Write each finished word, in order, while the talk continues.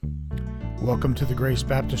Welcome to the Grace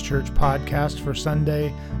Baptist Church podcast for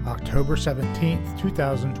Sunday, October 17th,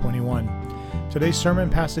 2021. Today's sermon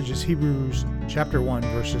passage is Hebrews chapter 1,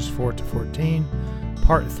 verses 4 to 14,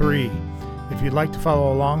 part 3. If you'd like to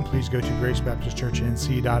follow along, please go to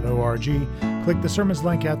gracebaptistchurchnc.org, click the sermons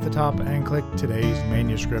link at the top, and click today's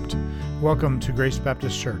manuscript. Welcome to Grace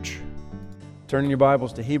Baptist Church. Turning your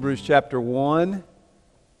Bibles to Hebrews chapter 1.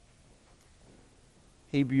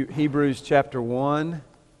 Hebrews chapter 1.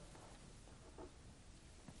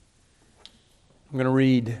 I'm going to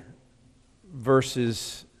read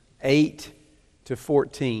verses 8 to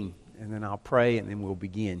 14, and then I'll pray, and then we'll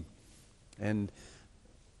begin. And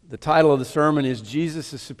the title of the sermon is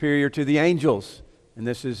Jesus is Superior to the Angels, and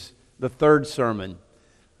this is the third sermon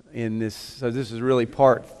in this, so this is really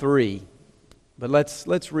part 3. But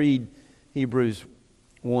let's read Hebrews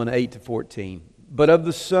 1, 8 to 14. But of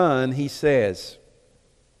the Son, he says,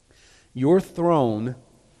 "Your throne,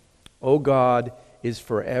 O God, is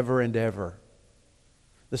forever and ever.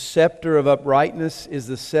 The scepter of uprightness is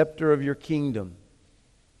the scepter of your kingdom.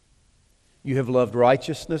 You have loved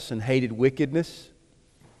righteousness and hated wickedness.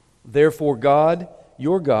 Therefore God,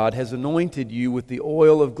 your God, has anointed you with the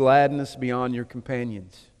oil of gladness beyond your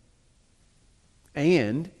companions.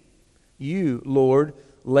 And you, Lord,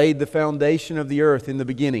 laid the foundation of the earth in the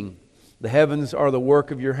beginning. The heavens are the work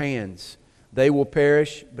of your hands. They will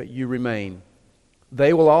perish, but you remain.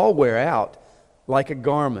 They will all wear out like a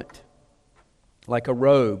garment. Like a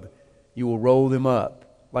robe, you will roll them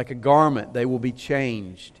up. Like a garment, they will be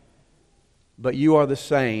changed. But you are the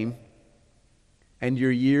same, and your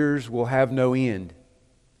years will have no end.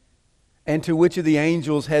 And to which of the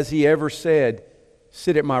angels has he ever said,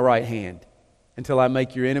 'Sit at my right hand, until I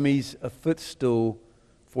make your enemies a footstool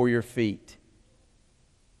for your feet'?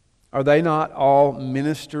 Are they not all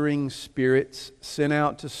ministering spirits sent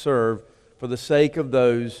out to serve for the sake of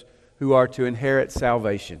those who are to inherit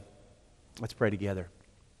salvation?" Let's pray together.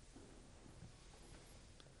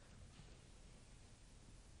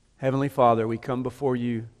 Heavenly Father, we come before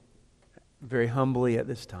you very humbly at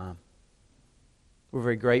this time. We're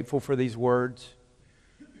very grateful for these words.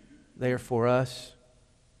 They are for us.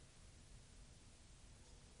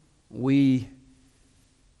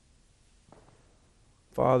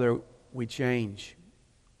 Father, we change.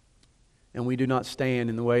 And we do not stand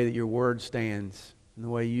in the way that your word stands, in the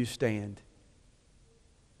way you stand.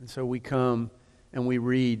 And so we come and we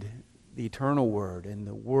read the eternal word and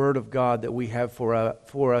the word of God that we have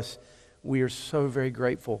for us. We are so very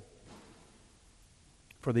grateful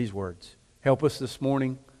for these words. Help us this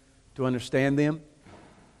morning to understand them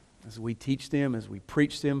as we teach them, as we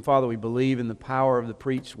preach them. Father, we believe in the power of the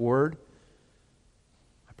preached word.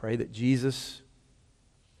 I pray that Jesus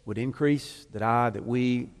would increase, that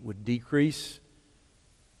we would decrease.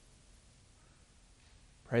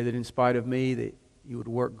 Pray that in spite of me, that you would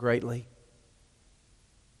work greatly.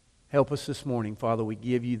 Help us this morning, Father. We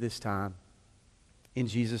give you this time. In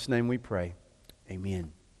Jesus' name we pray.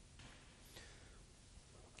 Amen.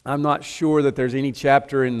 I'm not sure that there's any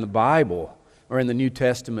chapter in the Bible or in the New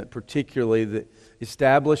Testament particularly that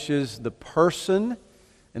establishes the person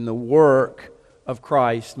and the work of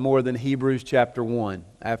Christ more than Hebrews chapter 1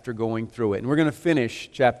 after going through it. And we're going to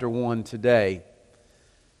finish chapter 1 today.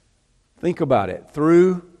 Think about it.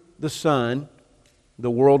 Through the Son, the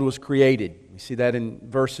world was created. We see that in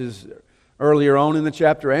verses earlier on in the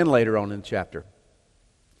chapter and later on in the chapter.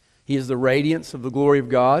 He is the radiance of the glory of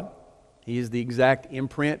God. He is the exact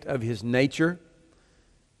imprint of His nature.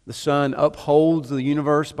 The Son upholds the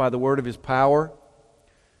universe by the word of His power.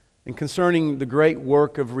 And concerning the great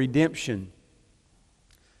work of redemption,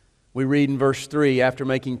 we read in verse 3, after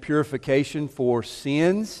making purification for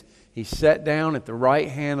sins, He sat down at the right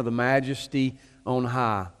hand of the Majesty on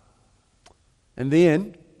high. And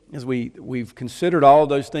then, as we've considered all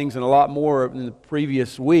those things and a lot more in the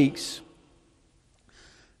previous weeks,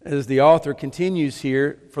 as the author continues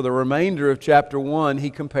here for the remainder of chapter 1, he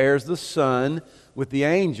compares the Son with the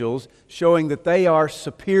angels, showing that they are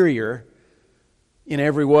superior in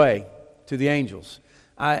every way to the angels.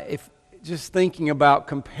 If just thinking about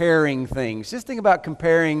comparing things, just think about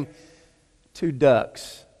comparing two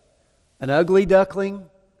ducks, an ugly duckling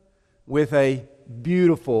with a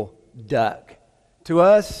beautiful duck. To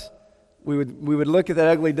us, we would look at that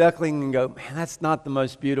ugly duckling and go, "Man, that's not the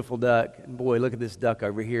most beautiful duck. And boy, look at this duck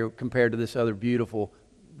over here compared to this other beautiful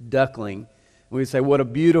duckling." And we'd say, "What a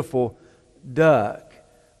beautiful duck."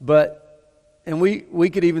 And we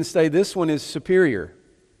could even say this one is superior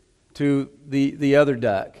to the other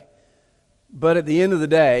duck. But at the end of the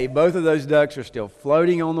day, both of those ducks are still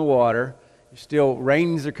floating on the water. Still,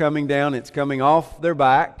 rains are coming down. It's coming off their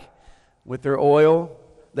back with their oil.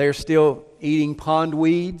 They're still eating pond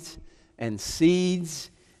weeds and seeds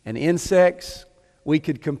and insects. We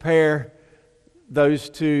could compare those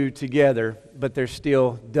two together, but they're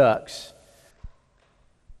still ducks.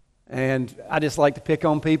 And I just like to pick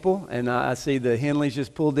on people, and I see the Henleys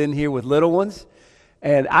just pulled in here with little ones.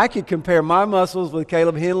 And I could compare my muscles with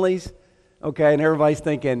Caleb Henley's, okay, and everybody's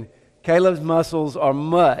thinking, Caleb's muscles are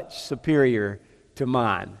much superior to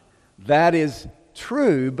mine. That is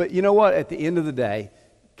true, but you know what? At the end of the day,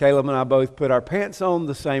 Caleb and I both put our pants on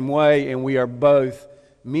the same way, and we are both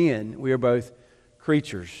men. We are both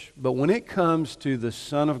creatures. But when it comes to the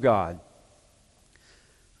Son of God,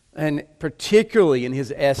 and particularly in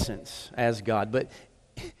His essence as God, but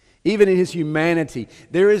even in His humanity,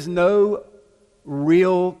 there is no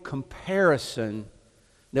real comparison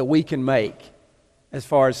that we can make as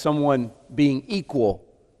far as someone being equal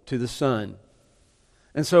to the Son.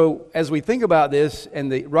 And so as we think about this,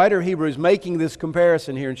 and the writer of Hebrews making this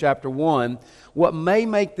comparison here in chapter 1, what may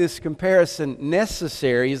make this comparison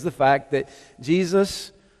necessary is the fact that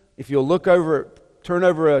Jesus, if you'll turn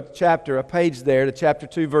over a page there to chapter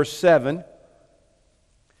 2, verse 7,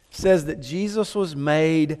 says that Jesus was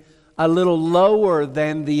made a little lower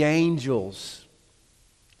than the angels.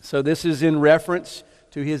 So this is in reference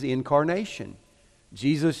to His incarnation.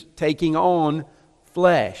 Jesus taking on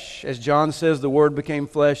flesh. As John says, the Word became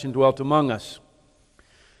flesh and dwelt among us.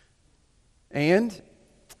 And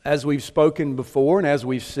as we've spoken before and as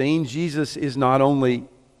we've seen, Jesus is not only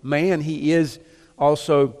man, He is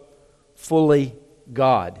also fully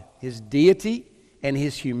God. His deity and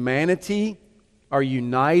His humanity are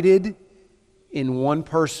united in one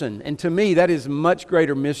person. And to me, that is much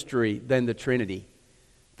greater mystery than the Trinity.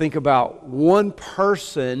 Think about one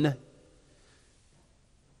person,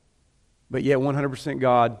 but yet 100%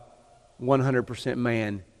 God, 100%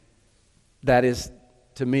 man. That is,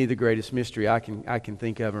 to me, the greatest mystery I can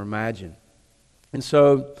think of or imagine. And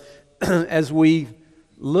so, as we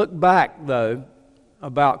look back, though,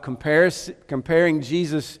 about comparing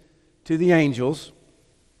Jesus to the angels,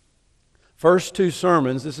 first two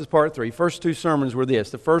sermons, this is part 3, first two sermons were this.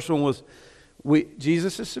 The first one was,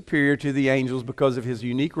 Jesus is superior to the angels because of His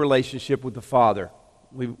unique relationship with the Father.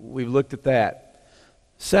 We've looked at that.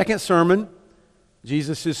 Second sermon,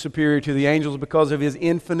 Jesus is superior to the angels because of His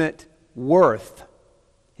infinite worth,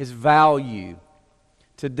 His value.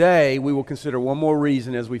 Today, we will consider one more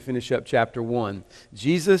reason as we finish up chapter 1.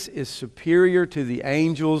 Jesus is superior to the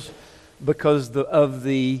angels because of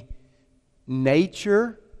the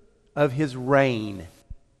nature of His reign.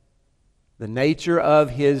 The nature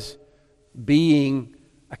of His being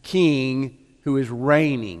a king who is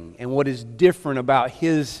reigning, and what is different about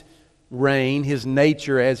His reign, His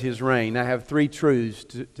nature as His reign. I have 3 truths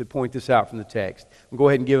to point this out from the text. I'll go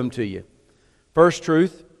ahead and give them to you. First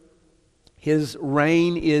truth, His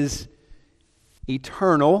reign is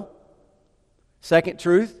eternal. Second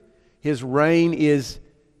truth, His reign is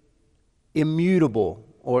immutable,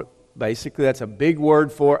 or basically that's a big word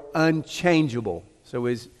for unchangeable. So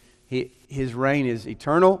His reign is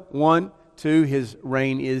eternal, 1. 2, His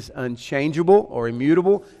reign is unchangeable or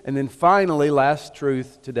immutable. And then finally, last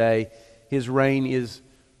truth today, His reign is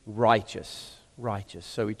righteous. Righteous.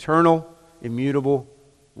 So eternal, immutable,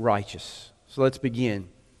 righteous. So let's begin.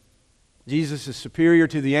 Jesus is superior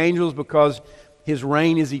to the angels because His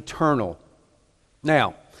reign is eternal.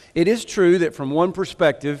 Now, it is true that from one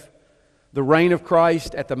perspective, the reign of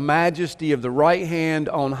Christ at the majesty of the right hand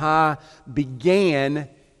on high began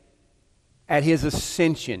at His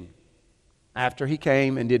ascension, after He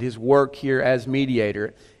came and did His work here as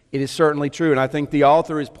mediator. It is certainly true, and I think the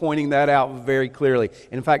author is pointing that out very clearly.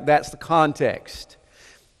 In fact, that's the context.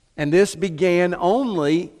 And this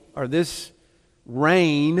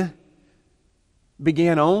reign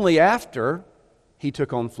began only after He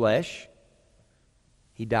took on flesh.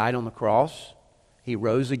 He died on the cross. He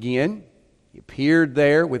rose again. He appeared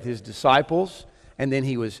there with His disciples, and then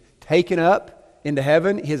He was taken up into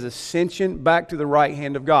heaven, His ascension back to the right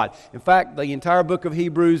hand of God. In fact, the entire book of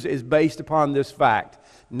Hebrews is based upon this fact.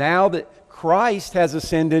 Now that Christ has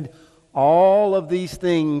ascended, all of these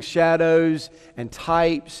things, shadows and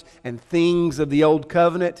types and things of the old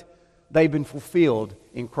covenant, they've been fulfilled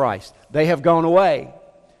in Christ. They have gone away,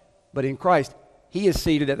 but in Christ, He is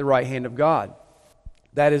seated at the right hand of God.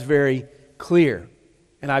 That is very clear.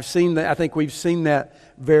 And I think we've seen that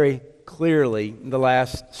very clearly in the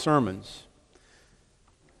last sermons.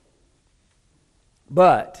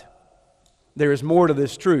 But there is more to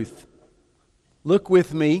this truth. Look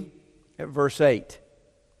with me at verse 8.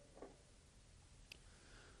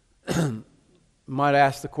 Might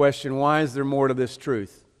ask the question, why is there more to this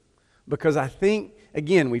truth? Because I think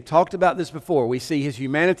again, we've talked about this before. We see His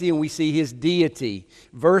humanity and we see His deity.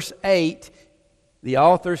 Verse 8, the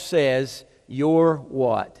author says, your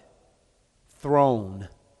what? Throne,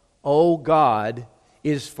 O God,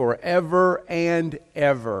 is forever and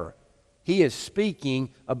ever. He is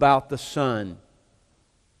speaking about the Son.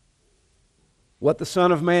 What the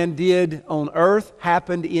Son of Man did on earth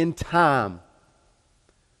happened in time.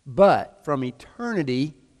 But from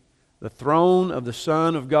eternity, the throne of the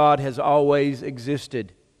Son of God has always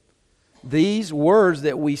existed. These words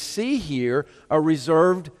that we see here are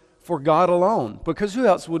reserved for God alone. Because who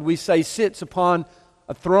else would we say sits upon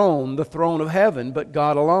a throne, the throne of heaven, but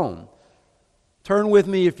God alone? Turn with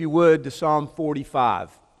me, if you would, to Psalm 45.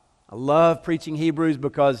 I love preaching Hebrews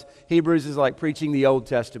because Hebrews is like preaching the Old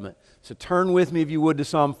Testament. So turn with me, if you would, to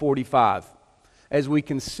Psalm 45 as we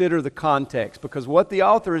consider the context. Because what the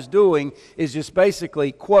author is doing is just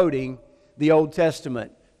basically quoting the Old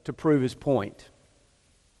Testament to prove his point.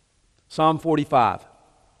 Psalm 45.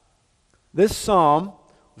 This psalm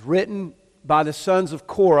was written by the sons of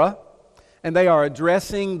Korah, and they are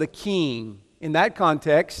addressing the king. In that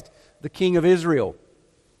context, the king of Israel.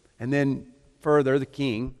 And then further, the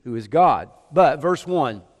king who is God. But verse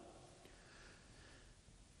 1.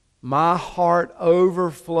 My heart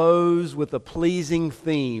overflows with a pleasing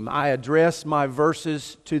theme. I address my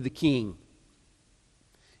verses to the king.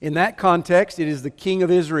 In that context, it is the king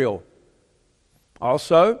of Israel.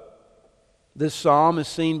 Also, this psalm is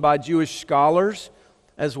seen by Jewish scholars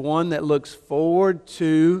as one that looks forward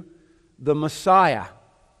to the Messiah.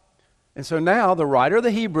 And so now the writer of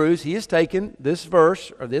the Hebrews, he has taken this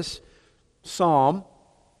verse or this psalm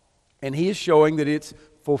and he is showing that it's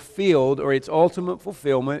fulfilled, or its ultimate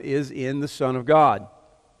fulfillment is in the Son of God.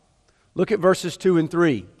 Look at verses 2 and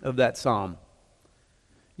 3 of that psalm.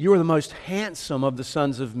 You are the most handsome of the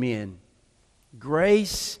sons of men.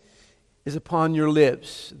 Grace is upon your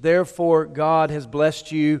lips. Therefore God has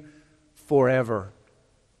blessed you forever.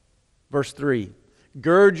 Verse 3.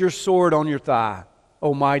 Gird your sword on your thigh,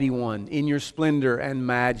 O mighty one, in your splendor and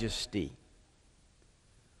majesty.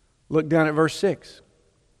 Look down at verse 6.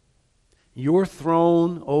 Your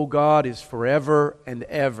throne, O God, is forever and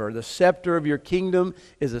ever. The scepter of your kingdom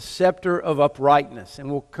is a scepter of uprightness. And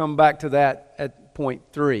we'll come back to that at point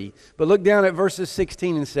 3. But look down at verses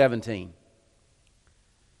 16 and 17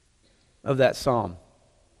 of that psalm.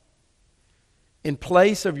 In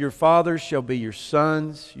place of your fathers shall be your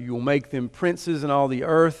sons. You will make them princes in all the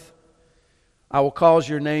earth. I will cause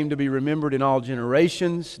your name to be remembered in all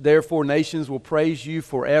generations. Therefore nations will praise you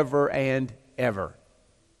forever and ever.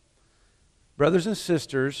 Brothers and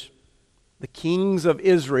sisters, the kings of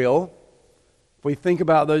Israel, if we think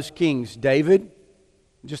about those kings, David,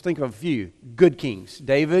 just think of a few good kings.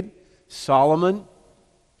 David, Solomon,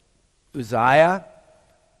 Uzziah,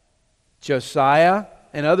 Josiah,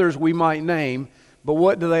 and others we might name. But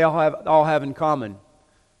what do they all have in common?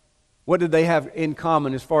 What did they have in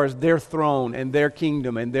common as far as their throne and their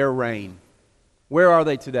kingdom and their reign? Where are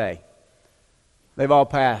they today? They've all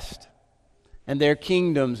passed. And their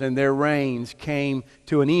kingdoms and their reigns came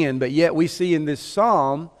to an end. But yet we see in this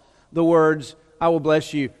psalm the words, I will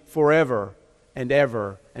bless you forever and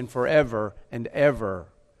ever and forever and ever.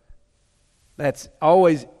 That's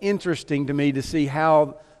always interesting to me to see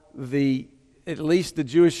how at least the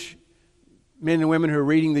Jewish men and women who are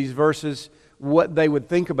reading these verses, what they would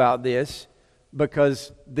think about this,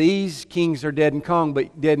 because these kings are dead and gone,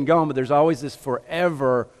 but there's always this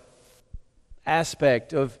forever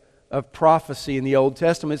aspect of prophecy in the Old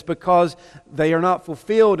Testament. It's because they are not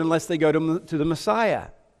fulfilled unless they go to the Messiah.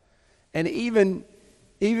 And even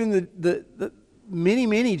the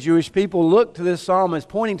many Jewish people look to this psalm as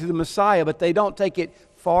pointing to the Messiah, but they don't take it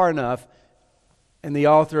far enough. And the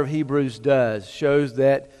author of Hebrews shows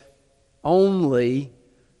that only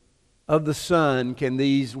of the Son can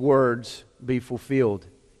these words be fulfilled.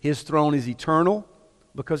 His throne is eternal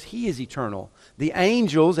because He is eternal. The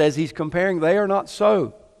angels, as he's comparing, they are not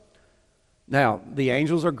so. Now, the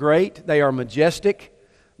angels are great. They are majestic.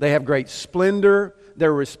 They have great splendor.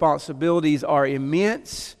 Their responsibilities are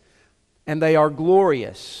immense. And they are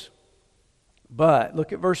glorious. But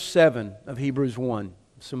look at verse 7 of Hebrews 1.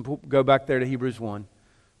 Go back there to Hebrews 1.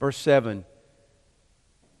 Verse 7.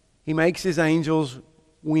 He makes His angels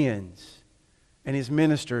winds and His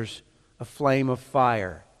ministers a flame of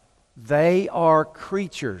fire. They are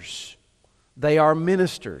creatures. They are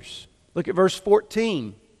ministers. Look at verse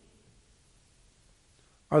 14.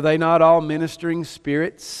 Are they not all ministering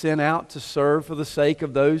spirits sent out to serve for the sake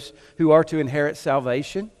of those who are to inherit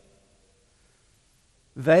salvation?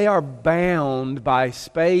 They are bound by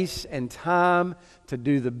space and time to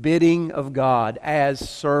do the bidding of God as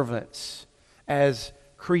servants, as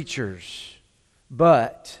creatures,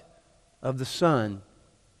 but of the Son.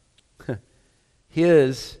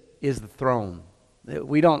 His is the throne.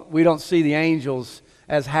 We don't see the angels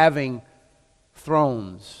as having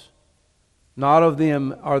thrones. Not of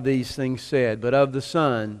them are these things said, but of the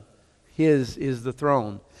Son, His is the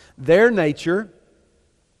throne. Their nature,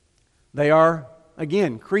 they are,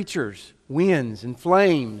 again, creatures, winds and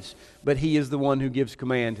flames, but He is the one who gives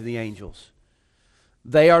command to the angels.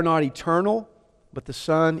 They are not eternal, but the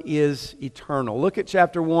Son is eternal. Look at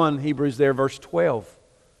chapter 1, Hebrews there, verse 12.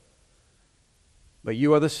 But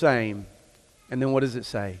you are the same. And then what does it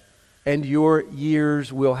say? And your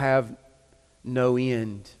years will have no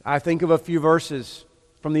end. I think of a few verses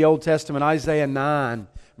from the Old Testament. Isaiah 9,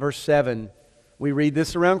 verse 7. We read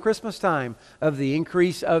this around Christmas time. Of the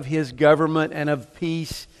increase of His government and of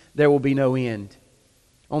peace there will be no end.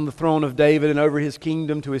 On the throne of David and over His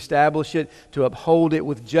kingdom, to establish it, to uphold it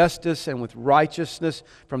with justice and with righteousness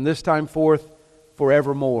from this time forth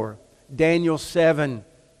forevermore. Daniel 7,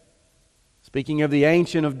 speaking of the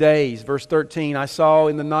Ancient of Days, verse 13, I saw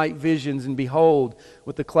in the night visions, and behold,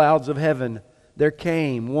 with the clouds of heaven, there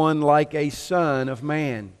came one like a son of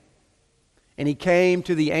man. And He came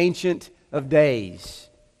to the Ancient of Days.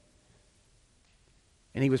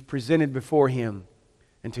 And He was presented before Him.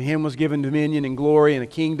 And to Him was given dominion and glory and a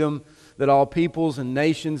kingdom, that all peoples and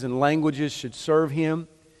nations and languages should serve Him.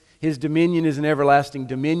 His dominion is an everlasting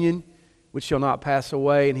dominion, which shall not pass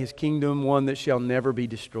away, and His kingdom one that shall never be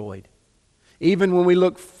destroyed. Even when we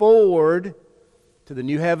look forward to the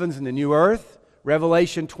new heavens and the new earth,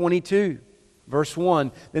 Revelation 22, verse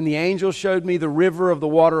 1, then the angel showed me the river of the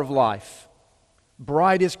water of life,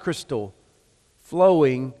 bright as crystal,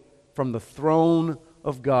 flowing from the throne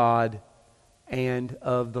of God and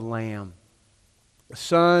of the Lamb. The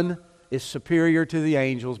Son is superior to the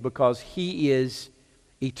angels because He is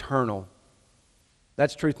eternal.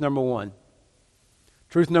 That's truth number one.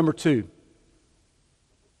 Truth number two.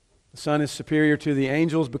 The Son is superior to the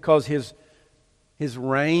angels because His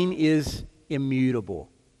reign is immutable.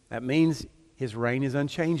 That means His reign is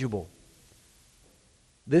unchangeable.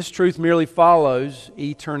 This truth merely follows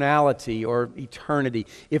eternality or eternity.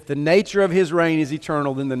 If the nature of His reign is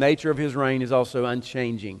eternal, then the nature of His reign is also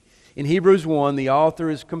unchanging. In Hebrews 1, the author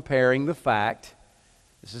is comparing the fact,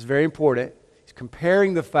 this is very important, he's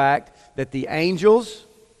comparing the fact that the angels,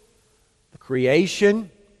 the creation,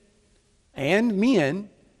 and men,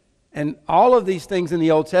 and all of these things in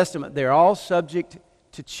the Old Testament, they're all subject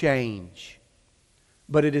to change.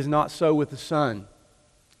 But it is not so with the Son.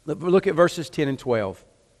 Look at verses 10 and 12,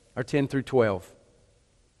 or 10 through 12.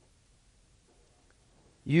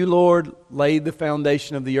 You, Lord, laid the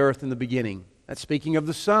foundation of the earth in the beginning. That's speaking of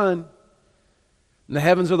the Son. And the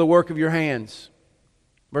heavens are the work of your hands.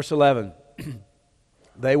 Verse 11.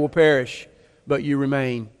 They will perish, but you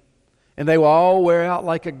remain. And they will all wear out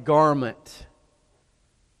like a garment.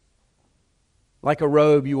 Like a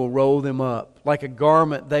robe, you will roll them up. Like a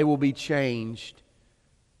garment, they will be changed.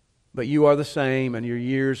 But you are the same, and your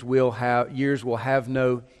years will have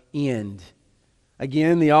no end.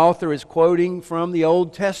 Again, the author is quoting from the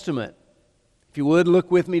Old Testament. If you would, look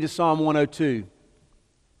with me to Psalm 102.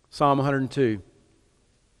 Psalm 102.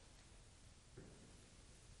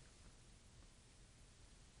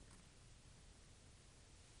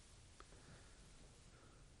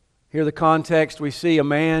 Here the context, we see a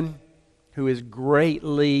man who is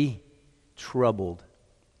greatly troubled.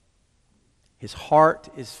 His heart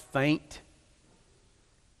is faint.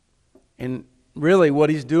 And really what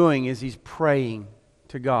he's doing is he's praying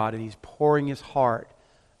to God, and he's pouring his heart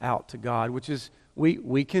out to God, which is,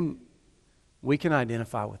 we can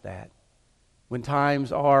identify with that. When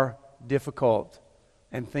times are difficult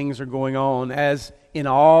and things are going on, as in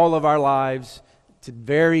all of our lives, to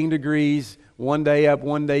varying degrees, one day up,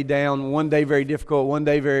 one day down, one day very difficult, one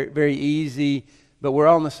day very, very easy, but we're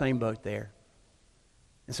all in the same boat there.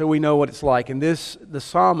 And so we know what it's like. And the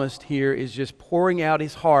psalmist here is just pouring out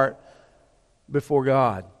his heart before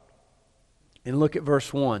God. And look at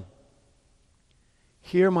verse 1.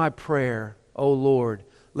 Hear my prayer, O Lord.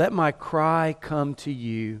 Let my cry come to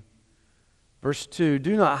you. Verse 2.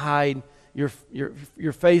 Do not hide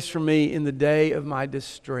your face from me in the day of my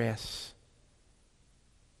distress.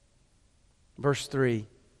 Verse 3.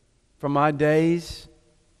 For my days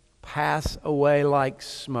pass away like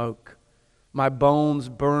smoke. My bones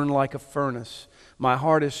burn like a furnace. My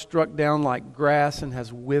heart is struck down like grass and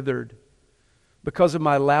has withered. Because of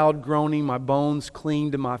my loud groaning, my bones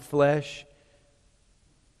cling to my flesh.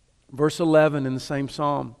 Verse 11 in the same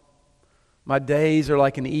psalm. My days are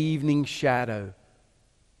like an evening shadow.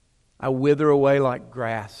 I wither away like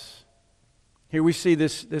grass. Here we see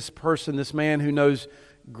this person, this man who knows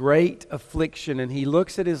great affliction, and he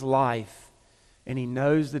looks at his life and he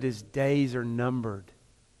knows that his days are numbered.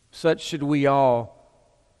 Such should we all,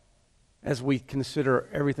 as we consider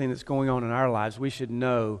everything that's going on in our lives, we should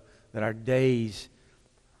know that our days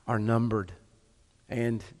are numbered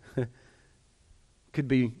and could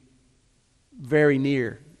be very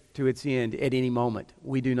near to its end at any moment.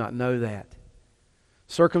 We do not know that.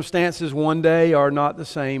 Circumstances one day are not the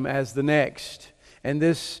same as the next. And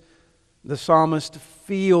the psalmist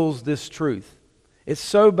feels this truth. It's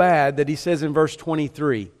so bad that he says in verse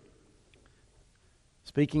 23,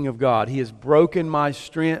 speaking of God, He has broken my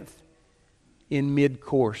strength in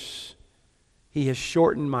mid-course. He has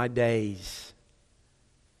shortened my days.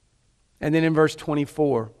 And then in verse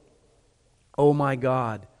 24, O my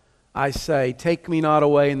God, I say, take me not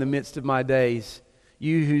away in the midst of my days,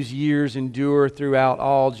 you whose years endure throughout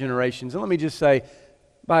all generations. And let me just say,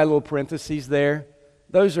 by a little parentheses there,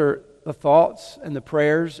 those are the thoughts and the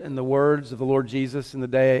prayers and the words of the Lord Jesus in the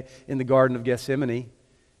day in the Garden of Gethsemane,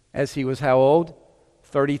 as He was how old?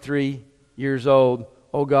 33 years old.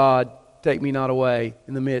 Oh God, take me not away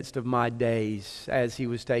in the midst of my days, as He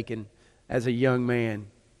was taken as a young man.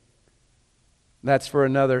 That's for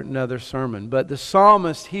another sermon. But the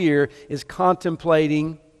psalmist here is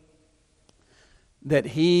contemplating that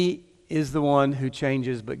he is the one who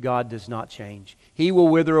changes, but God does not change. He will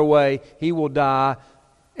wither away. He will die.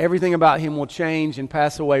 Everything about Him will change and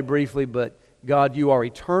pass away briefly, but God, You are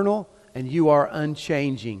eternal and You are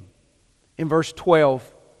unchanging. In verse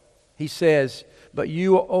 12, he says, but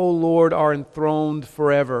You, O Lord, are enthroned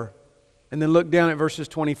forever. And then look down at verses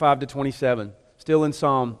 25 to 27, still in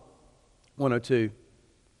Psalm 102.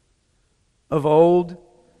 Of old,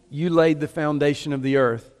 You laid the foundation of the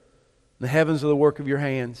earth. The heavens are the work of Your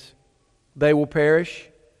hands. They will perish,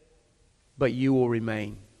 but You will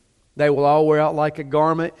remain. They will all wear out like a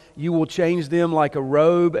garment. You will change them like a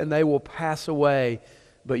robe, and they will pass away.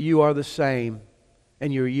 But You are the same,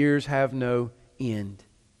 and Your years have no end.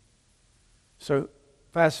 So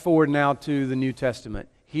fast forward now to the New Testament.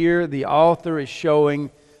 Here the author is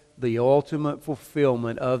showing the ultimate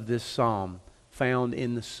fulfillment of this psalm found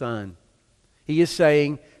in the Son. He is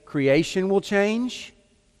saying creation will change.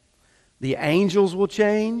 The angels will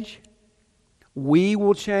change. We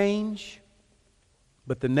will change.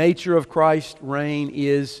 But the nature of Christ's reign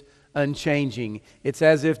is unchanging. It's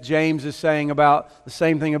as if James is saying about the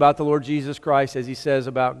same thing about the Lord Jesus Christ as he says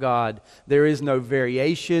about God. There is no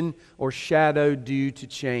variation or shadow due to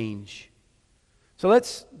change. So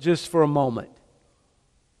let's just for a moment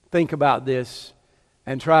think about this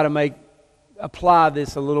and try to apply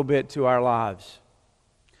this a little bit to our lives.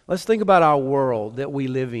 Let's think about our world that we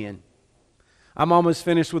live in. I'm almost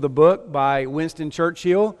finished with a book by Winston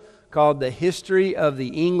Churchill called The History of the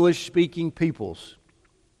English-Speaking Peoples.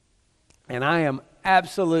 And I am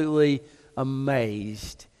absolutely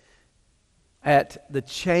amazed at the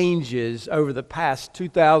changes over the past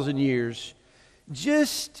 2,000 years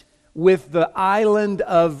just with the island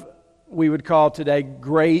of, we would call today,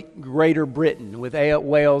 Greater Britain, with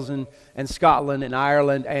Wales and Scotland and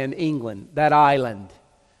Ireland and England, that island.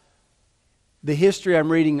 The history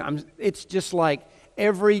I'm reading, it's just like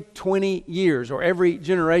every 20 years or every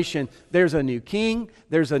generation, there's a new king,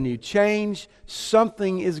 there's a new change,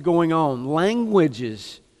 something is going on.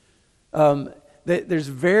 Languages, there's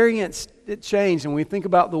variants that change. And when we think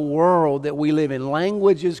about the world that we live in,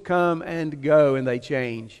 languages come and go and they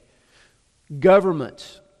change.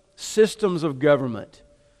 Governments, systems of government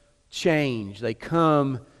change. They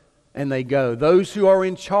come and they go. Those who are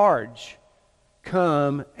in charge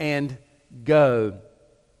come and go.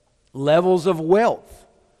 Levels of wealth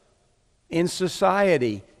in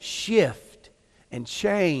society shift and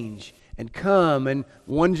change and come. And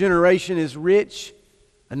one generation is rich,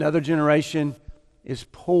 another generation is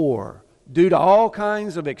poor, due to all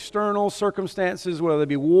kinds of external circumstances, whether they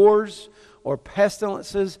be wars or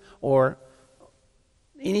pestilences or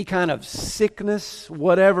any kind of sickness,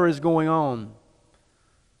 whatever is going on.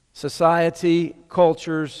 Society,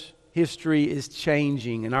 cultures, history is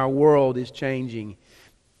changing, and our world is changing.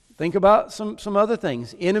 Think about some other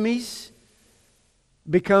things. Enemies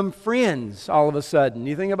become friends all of a sudden.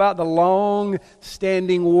 You think about the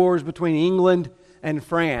long-standing wars between England and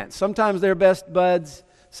France. Sometimes they're best buds.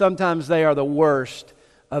 Sometimes they are the worst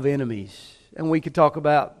of enemies. And we could talk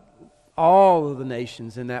about all of the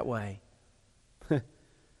nations in that way.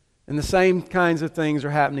 And the same kinds of things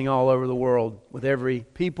are happening all over the world with every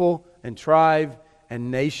people and tribe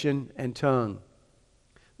and nation and tongue.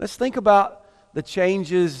 Let's think about the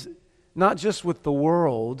changes not just with the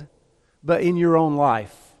world, but in your own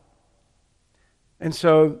life. And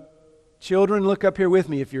so children, look up here with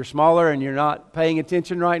me. If you're smaller and you're not paying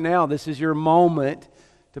attention right now, this is your moment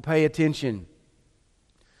to pay attention.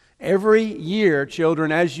 Every year,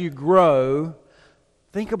 children, as you grow,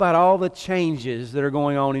 think about all the changes that are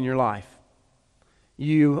going on in your life.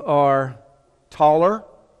 You are taller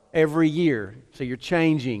every year, so you're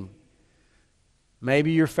changing.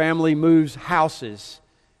 Maybe your family moves houses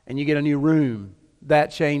and you get a new room.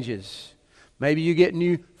 That changes. Maybe you get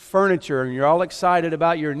new furniture and you're all excited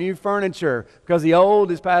about your new furniture because the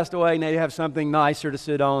old has passed away and they have something nicer to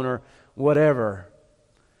sit on or whatever.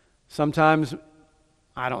 Sometimes,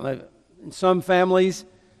 I don't know, in some families,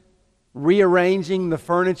 rearranging the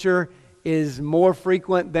furniture is more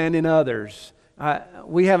frequent than in others.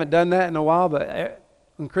 We haven't done that in a while, but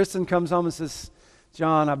when Kristen comes home and says,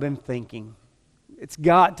 John, I've been thinking. It's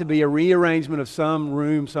got to be a rearrangement of some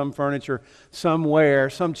room, some furniture,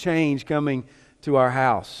 somewhere, some change coming to our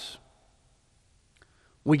house.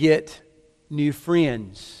 We get new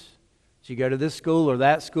friends. So you go to this school or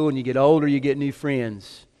that school and you get older, you get new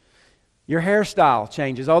friends. Your hairstyle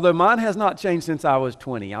changes, although mine has not changed since I was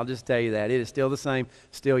 20. I'll just tell you that. It is still the same,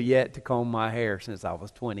 still yet to comb my hair since I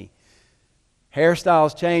was 20.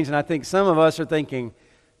 Hairstyles change, and I think some of us are thinking,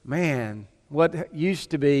 man, what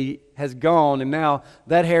used to be has gone, and now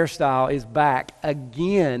that hairstyle is back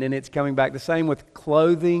again, and it's coming back. The same with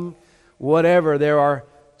clothing, whatever. There are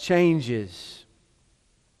changes.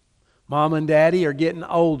 Mom and Daddy are getting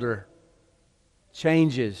older.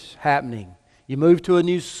 Changes happening. You move to a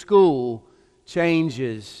new school.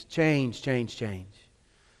 Changes. Change.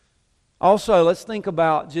 Also, let's think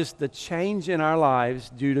about just the change in our lives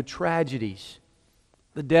due to tragedies.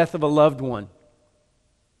 The death of a loved one.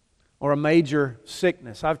 Or a major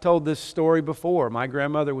sickness. I've told this story before. My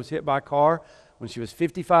grandmother was hit by a car when she was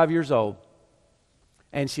 55 years old.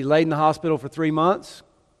 And she laid in the hospital for 3 months.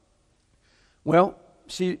 Well,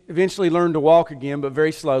 she eventually learned to walk again, but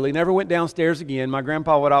very slowly. Never went downstairs again. My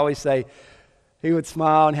grandpa would always say, he would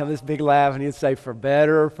smile and have this big laugh, and he'd say, for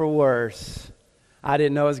better or for worse. I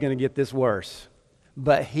didn't know it was going to get this worse.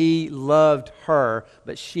 But he loved her,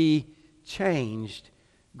 but she changed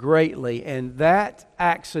greatly. And that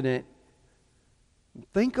accident,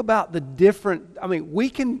 think about the different, we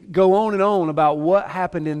can go on and on about what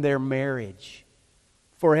happened in their marriage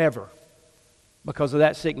forever because of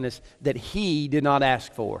that sickness that he did not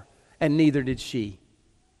ask for, and neither did she.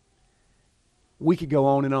 We could go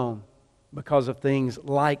on and on because of things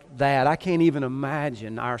like that. I can't even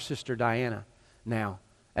imagine our sister Diana now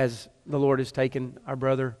as the Lord has taken our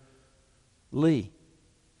brother Lee.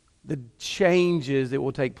 The changes that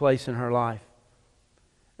will take place in her life.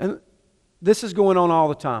 And this is going on all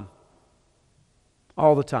the time.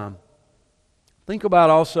 All the time. Think about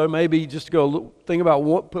also, maybe just think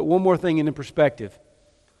about put one more thing into perspective.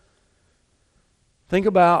 Think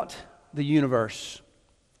about the universe.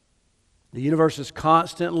 The universe is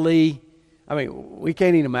constantly, we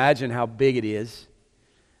can't even imagine how big it is.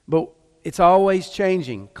 But it's always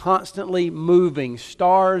changing, constantly moving.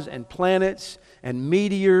 Stars and planets and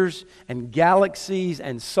meteors and galaxies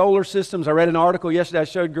and solar systems. I read an article yesterday, I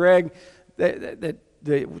showed Greg, that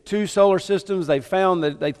the two solar systems they found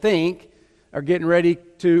that they think are getting ready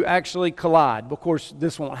to actually collide. Of course,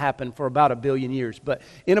 this won't happen for about 1 billion years, but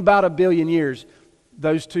in about 1 billion years,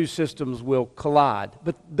 those two systems will collide.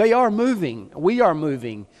 But they are moving. We are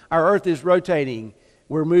moving. Our Earth is rotating.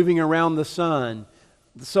 We're moving around the sun,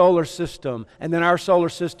 the solar system, and then our solar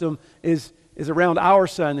system is around our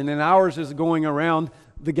sun, and then ours is going around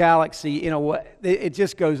the galaxy. It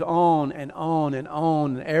just goes on and on and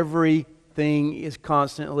on. Everything is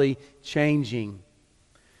constantly changing.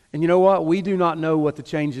 And you know what? We do not know what the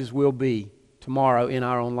changes will be tomorrow in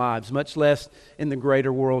our own lives, much less in the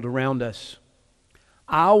greater world around us.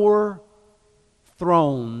 Our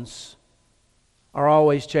thrones are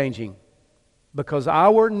always changing because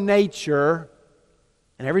our nature,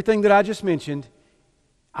 and everything that I just mentioned,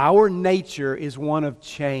 our nature is one of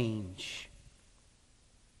change.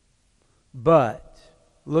 But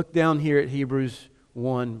look down here at Hebrews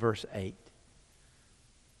 1 verse 8.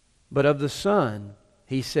 But of the Son,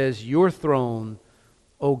 he says, your throne,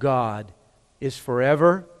 O God, is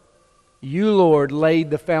forever. You, Lord, laid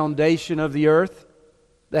the foundation of the earth.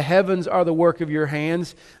 The heavens are the work of your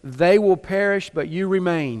hands. They will perish, but you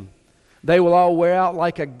remain. They will all wear out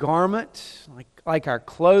like a garment, like our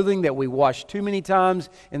clothing that we wash too many times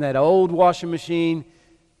in that old washing machine.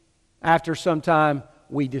 After some time,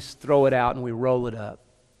 we just throw it out and we roll it up.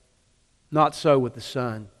 Not so with the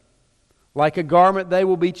Son. Like a garment, they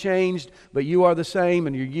will be changed, but you are the same,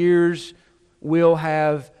 and your years will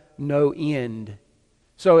have no end.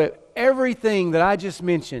 So everything that I just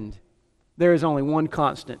mentioned, there is only one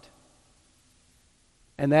constant,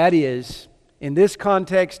 And that is, in this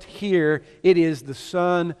context here, it is the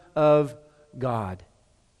Son of God.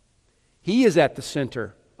 He is at the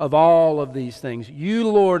center of all of these things. You,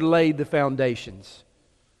 Lord, laid the foundations.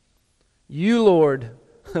 You, Lord,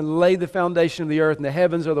 laid the foundation of the earth, and the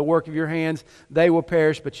heavens are the work of your hands. They will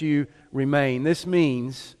perish, but you remain. This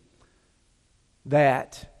means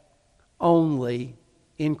that only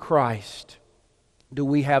in Christ do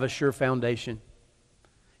we have a sure foundation.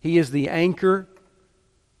 He is the anchor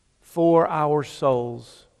for our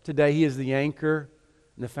souls. Today, He is the anchor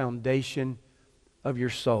and the foundation of your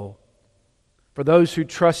soul. For those who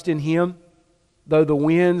trust in Him, though the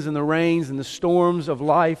winds and the rains and the storms of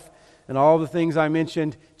life and all the things I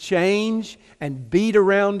mentioned change and beat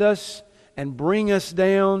around us and bring us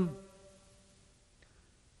down,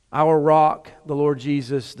 our rock, the Lord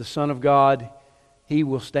Jesus, the Son of God, He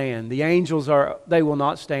will stand. The angels they will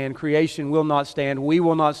not stand. Creation will not stand. We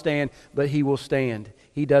will not stand, but He will stand.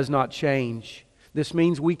 He does not change. This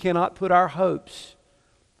means we cannot put our hopes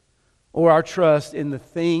or our trust in the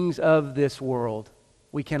things of this world.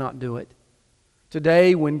 We cannot do it.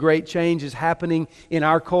 Today, when great change is happening in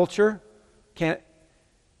our culture,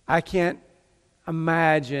 I can't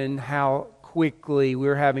imagine how quickly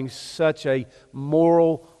we're having such a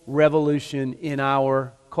moral revolution in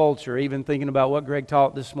our culture. Even thinking about what Greg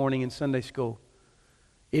taught this morning in Sunday school.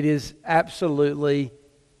 It is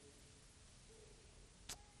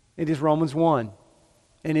Romans 1.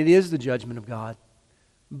 And it is the judgment of God.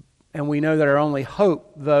 And we know that our only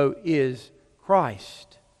hope, though, is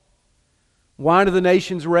Christ. Why do the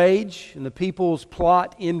nations rage and the peoples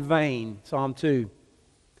plot in vain? Psalm 2.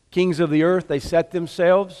 Kings of the earth, they set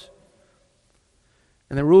themselves,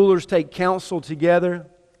 and the rulers take counsel together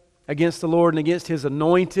against the Lord and against His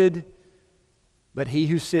anointed. But He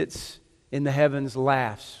who sits in the heavens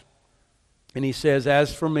laughs. And He says,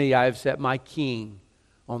 as for me, I have set my King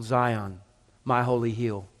on Zion, my holy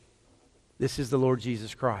hill. This is the Lord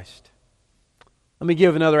Jesus Christ. Let me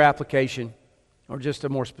give another application, or just a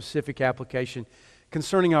more specific application,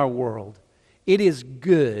 concerning our world. It is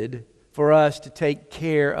good for us to take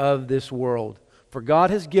care of this world. For God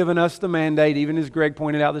has given us the mandate, even as Greg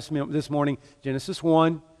pointed out this morning, Genesis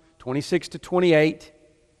 1, 26 to 28,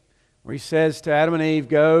 where He says to Adam and Eve,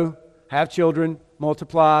 go, have children,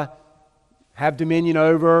 multiply, have dominion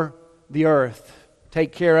over the earth,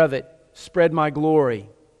 take care of it, spread my glory.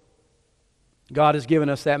 God has given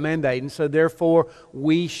us that mandate, and so therefore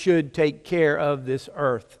we should take care of this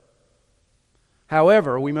earth.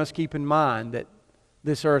 However, we must keep in mind that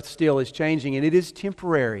this earth still is changing, and it is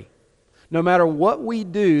temporary. No matter what we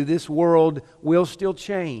do, this world will still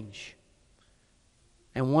change.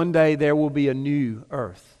 And one day there will be a new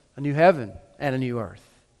earth, a new heaven and a new earth.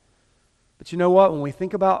 But you know what? When we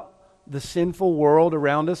think about the sinful world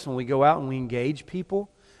around us, when we go out and we engage people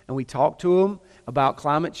and we talk to them about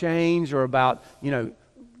climate change or about,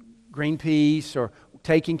 Greenpeace or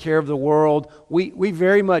taking care of the world, we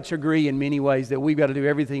very much agree in many ways that we've got to do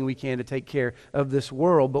everything we can to take care of this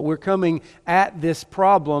world. But we're coming at this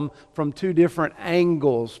problem from two different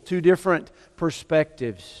angles, two different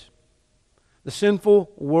perspectives. The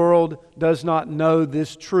sinful world does not know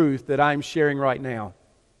this truth that I'm sharing right now.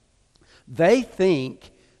 They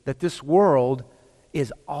think that this world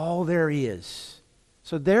is all there is.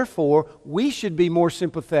 So therefore, we should be more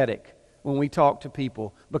sympathetic when we talk to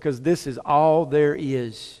people, because this is all there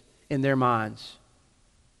is in their minds.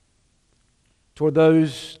 Towards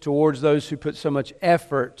those who put so much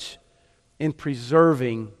effort in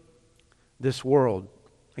preserving this world.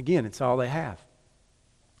 Again, it's all they have.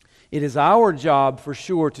 It is our job for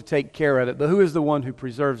sure to take care of it, but who is the one who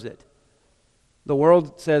preserves it? The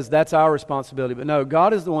world says that's our responsibility, but no,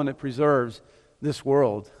 God is the one that preserves this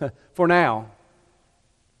world for now.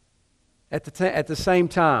 At the same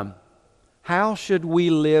time, how should we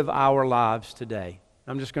live our lives today?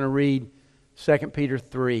 I'm just going to read 2 Peter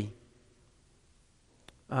 3.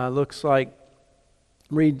 Looks like,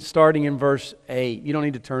 read starting in verse 8. You don't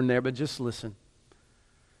need to turn there, but just listen.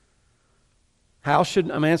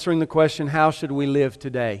 I'm answering the question, how should we live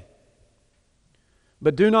today?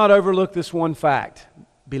 But do not overlook this one fact,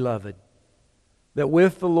 beloved, that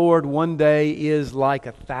with the Lord 1 day is like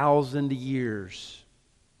 1,000 years.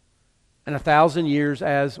 And 1,000 years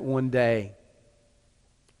as 1 day.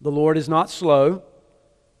 The Lord is not slow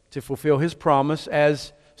to fulfill His promise,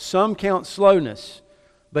 as some count slowness,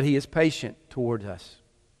 but He is patient toward us,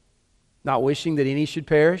 not wishing that any should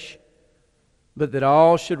perish, but that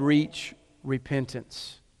all should reach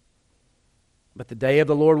repentance. But the day of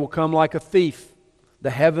the Lord will come like a thief.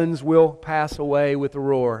 The heavens will pass away with a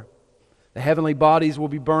roar. The heavenly bodies will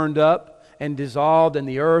be burned up, and dissolved, and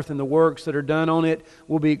the earth and the works that are done on it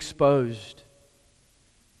will be exposed.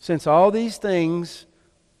 Since all these things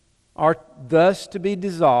are thus to be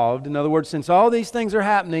dissolved, in other words, since all these things are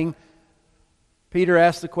happening, Peter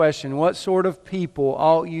asked the question, what sort of people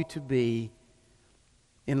ought you to be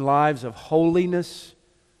in lives of holiness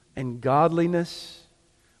and godliness,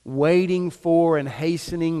 waiting for and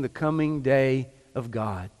hastening the coming day of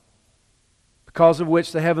God, because of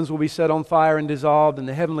which the heavens will be set on fire and dissolved, and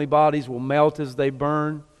the heavenly bodies will melt as they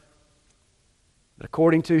burn. But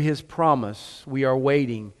according to His promise, we are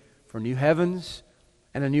waiting for new heavens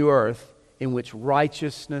and a new earth in which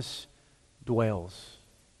righteousness dwells.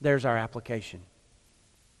 There's our application.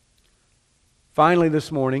 Finally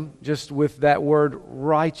this morning, just with that word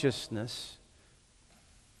righteousness,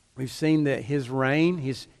 we've seen that His reign,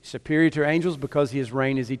 He's superior to angels because His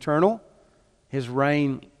reign is eternal. His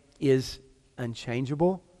reign is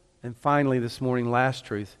unchangeable. And finally this morning, last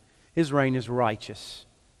truth, His reign is righteous.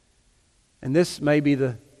 And this may be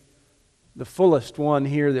the fullest one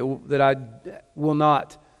here that I will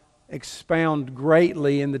not expound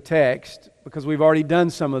greatly in the text because we've already done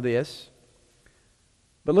some of this.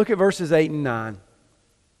 But look at verses 8 and 9.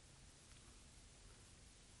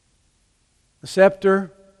 The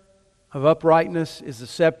scepter of uprightness is the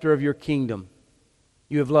scepter of your kingdom.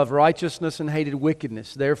 You have loved righteousness and hated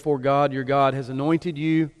wickedness. Therefore God, your God, has anointed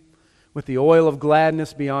you with the oil of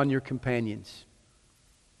gladness beyond your companions.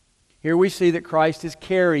 Here we see that Christ is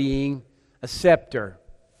carrying a scepter.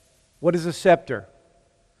 What is a scepter?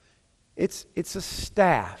 It's a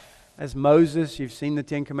staff. As Moses, you've seen the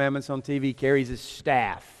Ten Commandments on TV, carries his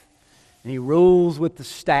staff. And he rules with the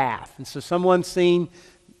staff. And so someone seen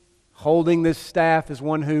holding this staff is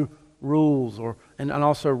one who rules and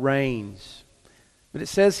also reigns. But it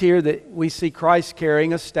says here that we see Christ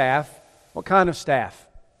carrying a staff. What kind of staff?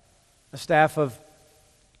 A staff of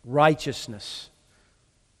righteousness.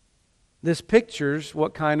 This pictures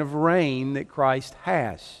what kind of reign that Christ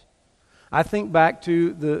has. I think back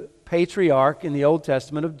to the patriarch in the Old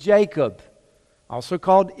Testament of Jacob, also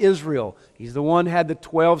called Israel. He's the one who had the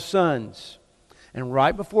 12 sons. And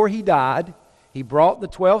right before he died, he brought the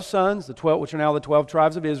 12 sons, which are now the 12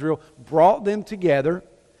 tribes of Israel, brought them together,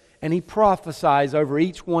 and he prophesied over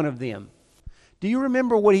each one of them. Do you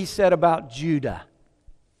remember what he said about Judah?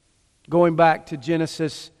 Going back to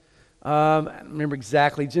Genesis, I don't remember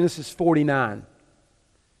exactly, Genesis 49.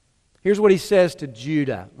 Here's what he says to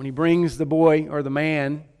Judah when he brings the boy or the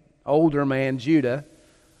man, older man, Judah,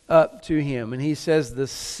 up to him. And he says, the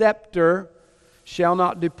scepter shall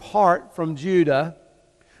not depart from Judah,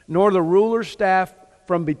 nor the ruler's staff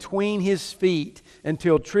from between his feet,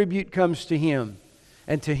 until tribute comes to him.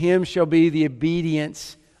 And to him shall be the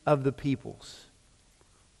obedience of the peoples.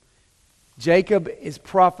 Jacob is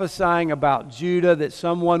prophesying about Judah, that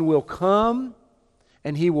someone will come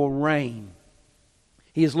and he will reign.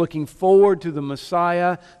 He is looking forward to the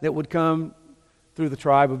Messiah that would come through the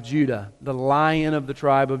tribe of Judah, the Lion of the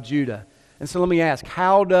tribe of Judah. And so let me ask,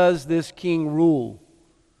 how does this king rule?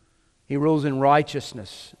 He rules in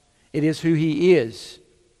righteousness. It is who he is.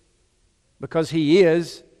 Because he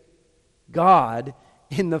is God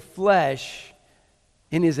in the flesh,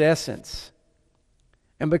 in his essence.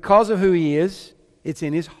 And because of who he is, it's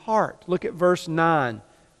in his heart. Look at verse 9.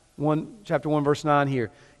 Chapter 1, verse 9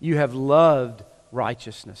 here. You have loved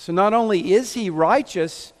righteousness. So not only is he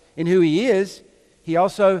righteous in who he is, he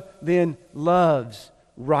also then loves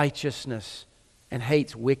righteousness and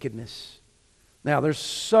hates wickedness. Now, there's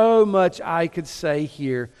so much I could say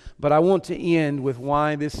here, but I want to end with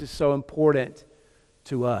why this is so important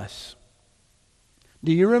to us.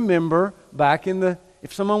 Do you remember back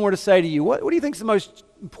if someone were to say to you, what do you think is the most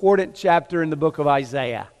important chapter in the book of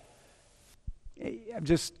Isaiah? I'm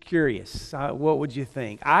just curious. What would you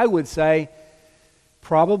think? I would say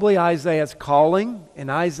probably Isaiah's calling in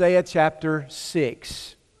Isaiah chapter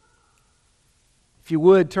 6. If you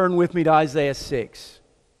would, turn with me to Isaiah 6.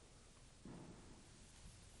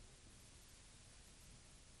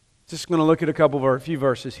 Just going to look at a few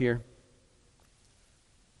verses here.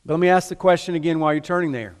 But let me ask the question again while you're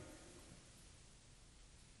turning there.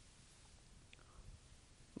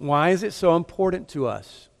 Why is it so important to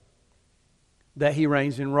us that he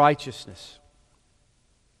reigns in righteousness?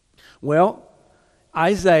 Well,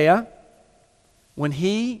 Isaiah, when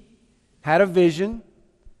he had a vision,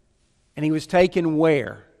 and he was taken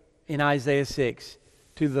where? In Isaiah 6.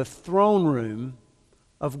 To the throne room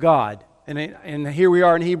of God. And here we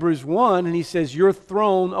are in Hebrews 1, and he says, your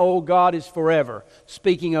throne, O God, is forever.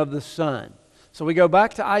 Speaking of the Son. So we go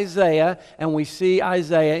back to Isaiah, and we see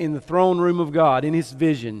Isaiah in the throne room of God, in his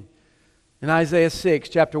vision. In Isaiah 6,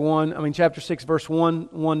 chapter 6, verse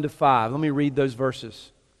 1 to 5. Let me read those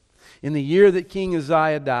verses. In the year that King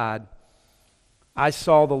Uzziah died, I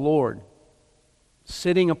saw the Lord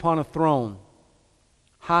sitting upon a throne,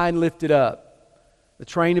 high and lifted up. The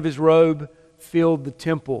train of his robe filled the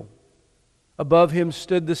temple. Above him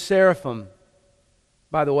stood the seraphim.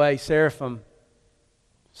 By the way, seraphim,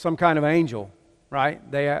 some kind of angel, right?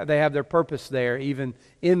 They have their purpose there, even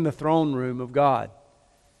in the throne room of God.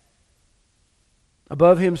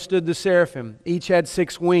 Above him stood the seraphim. Each had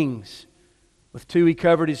 6 wings. With 2 he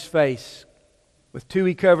covered his face. With 2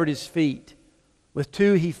 he covered his feet. With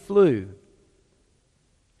 2 he flew.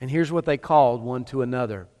 And here's what they called one to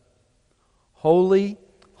another. Holy,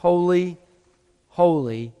 holy,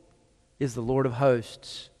 holy is the Lord of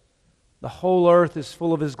hosts. The whole earth is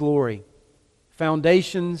full of His glory.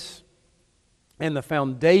 Foundations and the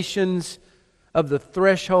foundations of the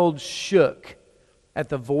threshold shook at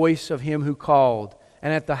the voice of Him who called.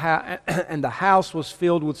 And the house was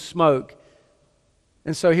filled with smoke.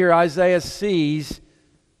 And so here Isaiah sees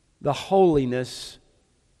the holiness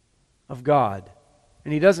of God.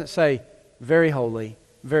 And he doesn't say, very holy,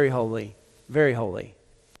 very holy, very holy.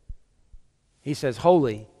 He says,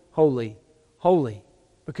 holy, holy, holy.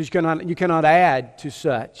 Because you cannot add to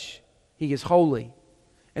such. He is holy.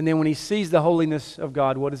 And then when he sees the holiness of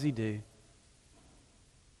God, what does he do?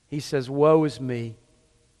 He says, woe is me,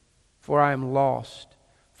 for I am lost.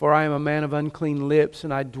 For I am a man of unclean lips,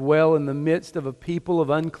 and I dwell in the midst of a people of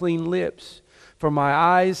unclean lips. For my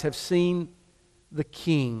eyes have seen the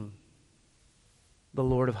King, the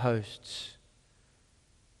Lord of hosts.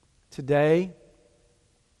 Today,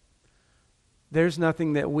 there's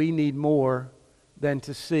nothing that we need more than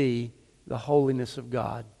to see the holiness of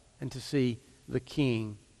God and to see the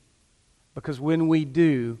King. Because when we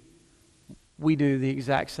do the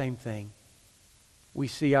exact same thing. We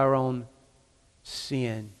see our own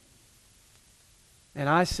sin. And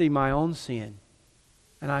I see my own sin.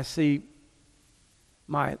 And I see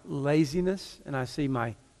my laziness. And I see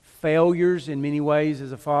my failures in many ways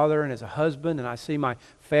as a father and as a husband. And I see my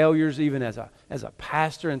failures even as a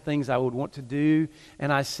pastor and things I would want to do.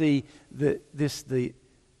 And I see the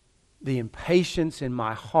impatience in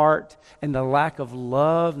my heart and the lack of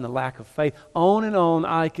love and the lack of faith. On and on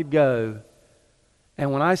I could go.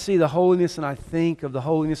 And when I see the holiness and I think of the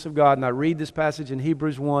holiness of God, and I read this passage in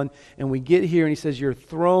Hebrews 1, and we get here and he says, your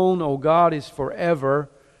throne, O God, is forever.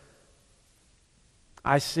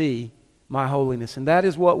 I see my holiness. And that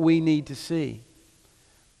is what we need to see.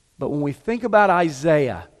 But when we think about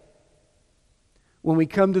Isaiah, when we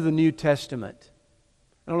come to the New Testament,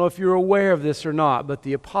 I don't know if you're aware of this or not, but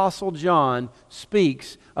the Apostle John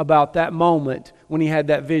speaks about that moment when he had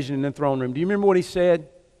that vision in the throne room. Do you remember what he said?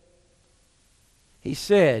 He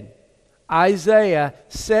said, Isaiah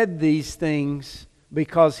said these things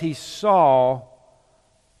because he saw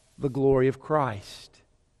the glory of Christ.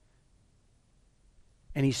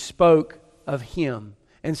 And he spoke of Him.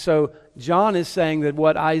 And so John is saying that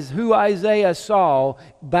who Isaiah saw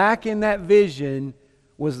back in that vision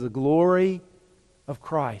was the glory of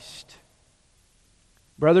Christ.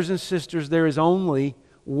 Brothers and sisters, there is only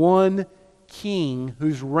one king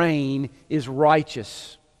whose reign is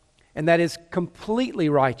righteous. And that is completely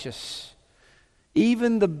righteous.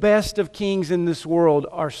 Even the best of kings in this world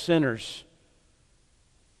are sinners.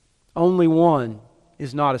 Only one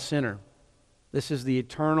is not a sinner. This is the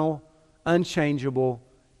eternal, unchangeable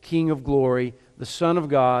King of glory, the Son of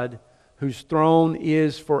God, whose throne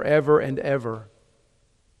is forever and ever.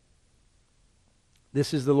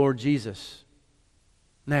 This is the Lord Jesus.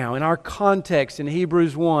 Now, in our context in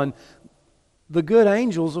Hebrews 1, the good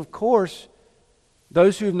angels, of course,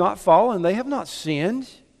 those who have not fallen, they have not sinned.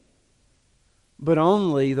 But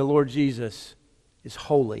only the Lord Jesus is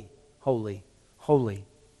holy, holy, holy.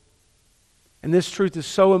 And this truth is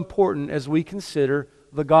so important as we consider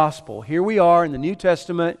the gospel. Here we are in the New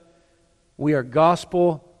Testament. We are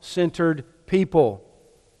gospel-centered people.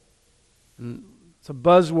 And it's a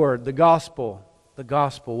buzzword, the gospel. The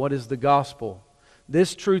gospel. What is the gospel?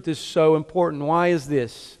 This truth is so important. Why is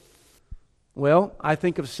this? Well, I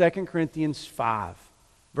think of 2 Corinthians 5,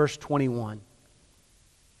 verse 21.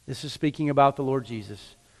 This is speaking about the Lord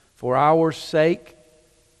Jesus. For our sake,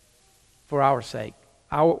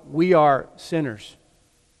 we are sinners.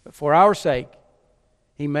 But for our sake,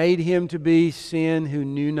 He made Him to be sin who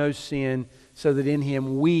knew no sin, so that in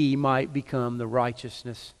Him we might become the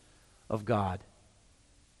righteousness of God.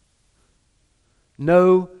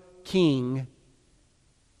 No king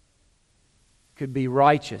could be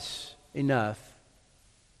righteous enough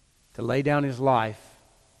to lay down his life,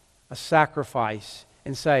 a sacrifice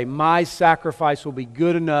and say, my sacrifice will be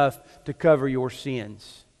good enough to cover your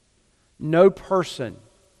sins. No person,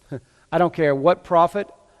 I don't care what prophet,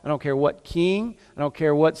 I don't care what king, I don't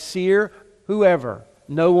care what seer, whoever,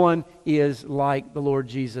 no one is like the Lord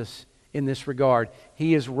Jesus in this regard.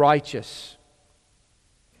 He is righteous.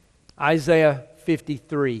 Isaiah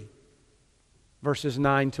 53, verses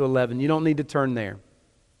 9 to 11. You don't need to turn there.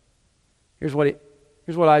 Here's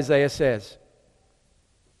what Isaiah says,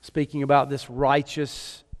 speaking about this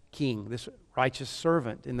righteous king, this righteous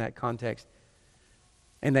servant in that context.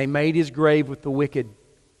 And they made his grave with the wicked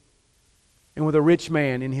and with a rich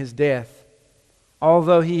man in his death,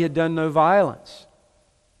 although he had done no violence.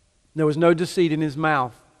 There was no deceit in his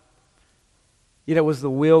mouth. Yet it was the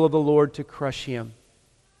will of the Lord to crush him.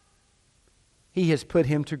 He has put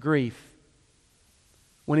him to grief.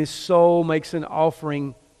 When his soul makes an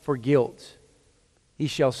offering for guilt, he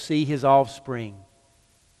shall see his offspring.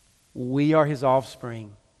 We are his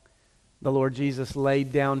offspring. The Lord Jesus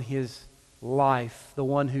laid down his life, the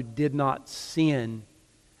one who did not sin,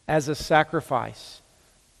 as a sacrifice.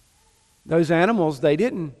 Those animals, they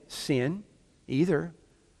didn't sin either,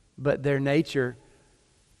 but their nature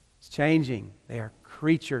is changing. They are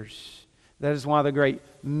creatures. That is why the great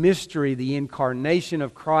mystery, the incarnation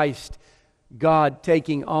of Christ, God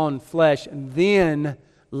taking on flesh and then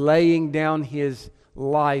laying down his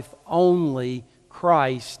life, only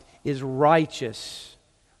Christ is righteous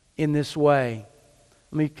in this way.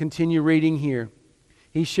 Let me continue reading here.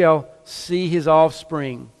 He shall see his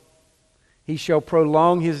offspring. He shall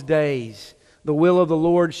prolong his days. The will of the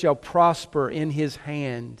Lord shall prosper in his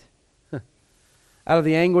hand. Out of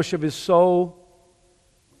the anguish of his soul,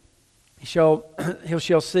 his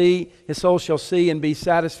soul shall see and be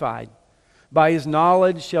satisfied. By his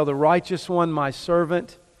knowledge shall the righteous one, my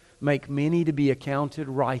servant, make many to be accounted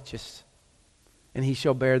righteous, and he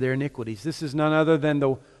shall bear their iniquities. This is none other than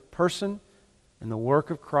the person and the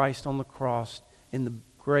work of Christ on the cross in the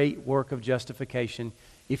great work of justification.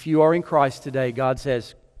 If you are in Christ today, God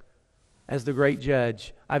says, as the great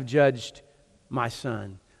judge, I've judged my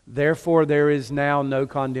son. Therefore, there is now no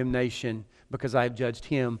condemnation, because I have judged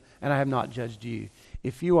him and I have not judged you.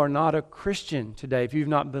 If you are not a Christian today, if you've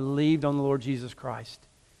not believed on the Lord Jesus Christ,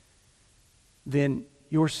 then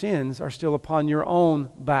your sins are still upon your own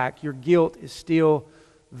back. Your guilt is still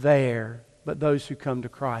there. But those who come to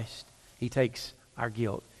Christ, he takes our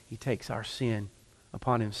guilt. He takes our sin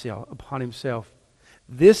upon himself.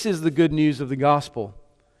 This is the good news of the gospel.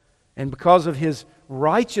 And because of his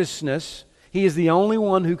righteousness, he is the only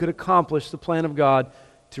one who could accomplish the plan of God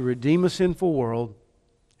to redeem a sinful world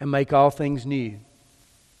and make all things new.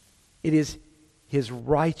 It is his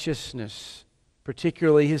righteousness,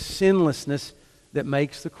 particularly his sinlessness, that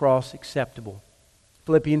makes the cross acceptable.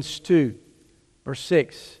 Philippians 2, verse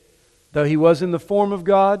 6. Though he was in the form of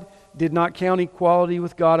God, did not count equality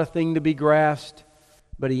with God a thing to be grasped,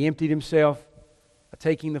 but he emptied himself,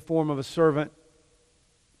 taking the form of a servant,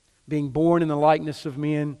 being born in the likeness of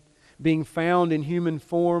men, being found in human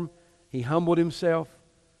form, he humbled himself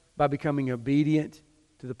by becoming obedient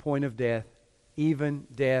to the point of death, even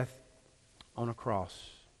death on a cross.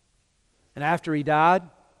 And after he died,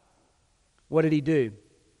 what did he do?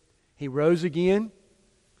 He rose again,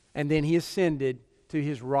 and then he ascended to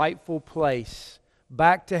his rightful place,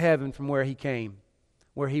 back to heaven from where he came,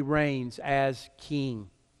 where he reigns as king.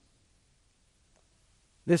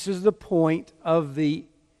 This is the point of the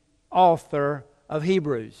author of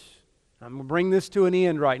Hebrews. I'm going to bring this to an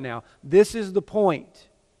end right now. This is the point.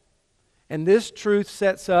 And this truth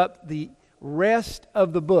sets up the rest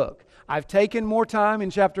of the book. I've taken more time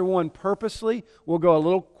in chapter 1 purposely. We'll go a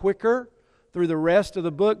little quicker through the rest of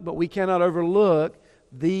the book, but we cannot overlook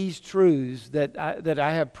these truths that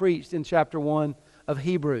I have preached in chapter 1 of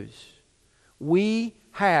Hebrews. We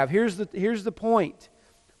have, here's the point.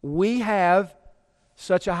 We have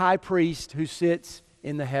such a high priest who sits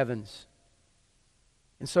in the heavens.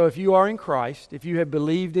 And so if you are in Christ, if you have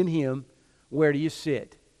believed in him, where do you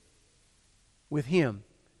sit? With him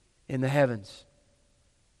in the heavens.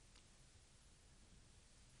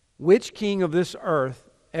 Which king of this earth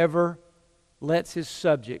ever lets his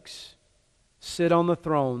subjects sit on the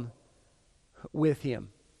throne with him?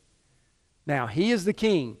 Now, he is the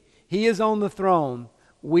king. He is on the throne.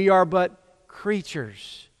 We are but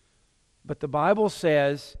creatures. But the Bible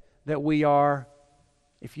says that we are,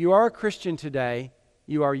 if you are a Christian today,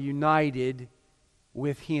 you are united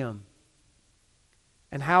with him.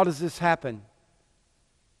 And how does this happen?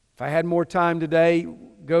 If I had more time today,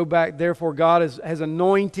 go back. Therefore, God has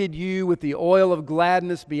anointed you with the oil of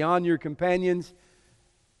gladness beyond your companions.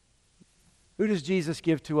 Who does Jesus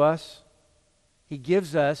give to us? He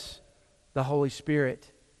gives us the Holy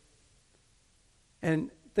Spirit.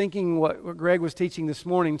 And thinking what Greg was teaching this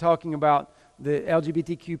morning, talking about the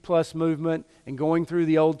LGBTQ plus movement and going through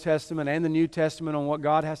the Old Testament and the New Testament on what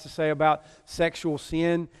God has to say about sexual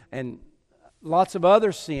sin and lots of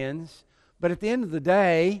other sins. But at the end of the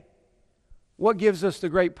day, what gives us the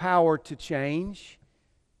great power to change?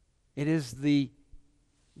 It is the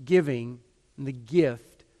giving and the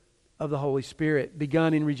gift of the Holy Spirit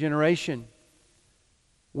begun in regeneration.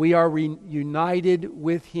 We are reunited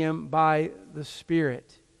with Him by the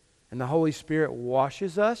Spirit. And the Holy Spirit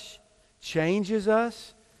washes us, changes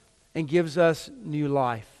us, and gives us new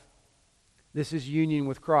life. This is union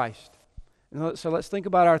with Christ. And so let's think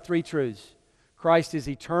about our three truths. Christ is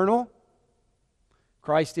eternal.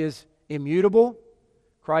 Christ is immutable.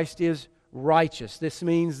 Christ is righteous. This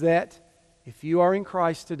means that if you are in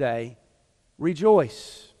Christ today,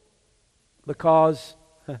 rejoice, because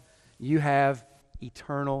you have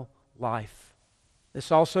eternal life.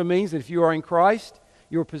 This also means that if you are in Christ,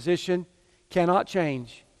 your position cannot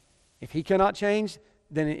change. If He cannot change,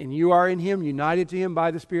 then and you are in Him, united to Him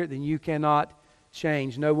by the Spirit, then you cannot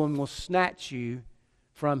change. No one will snatch you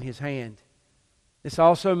from His hand. This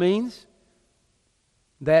also means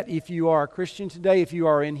that if you are a Christian today, if you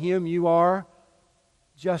are in Him, you are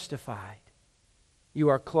justified. You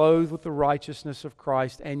are clothed with the righteousness of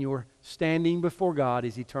Christ, and your standing before God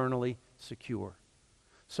is eternally secure.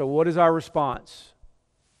 So what is our response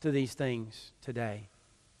to these things today?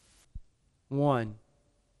 1,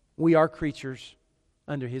 we are creatures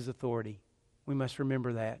under His authority. We must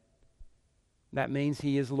remember that. That means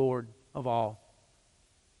He is Lord of all.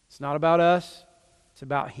 It's not about us, it's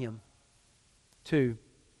about Him. 2,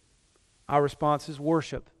 our response is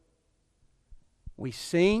worship. We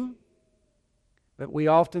sing, but we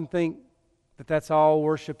often think that that's all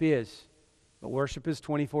worship is. But worship is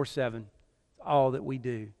 24/7. It's all that we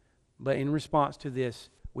do. But in response to this,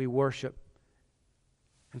 we worship.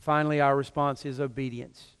 And finally, our response is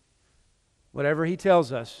obedience. Whatever He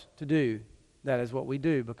tells us to do, that is what we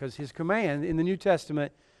do. Because His command in the New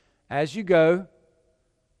Testament, as you go,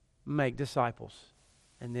 make disciples.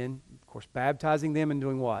 And then, of course, baptizing them and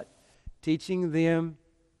doing what? Teaching them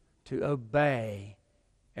to obey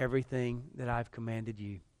everything that I've commanded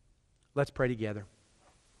you. Let's pray together.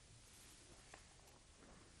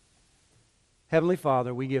 Heavenly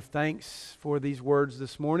Father, we give thanks for these words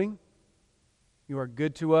this morning. You are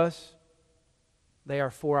good to us. They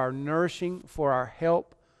are for our nourishing, for our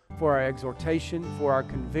help, for our exhortation, for our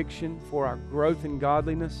conviction, for our growth in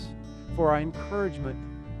godliness, for our encouragement.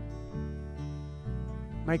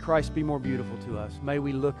 May Christ be more beautiful to us. May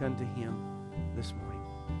we look unto Him this morning.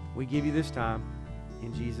 We give you this time.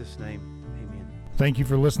 In Jesus' name, amen. Thank you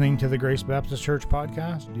for listening to the Grace Baptist Church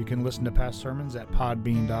podcast. You can listen to past sermons at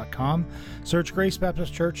podbean.com. Search Grace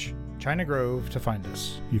Baptist Church, China Grove to find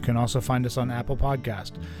us. You can also find us on Apple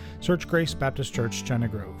Podcast. Search Grace Baptist Church, China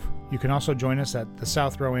Grove. You can also join us at the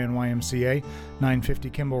South Rowan YMCA, 950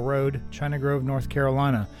 Kimball Road, China Grove, North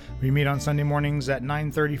Carolina. We meet on Sunday mornings at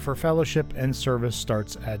 9:30 for fellowship, and service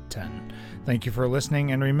starts at 10. Thank you for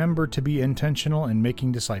listening, and remember to be intentional in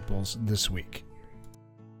making disciples this week.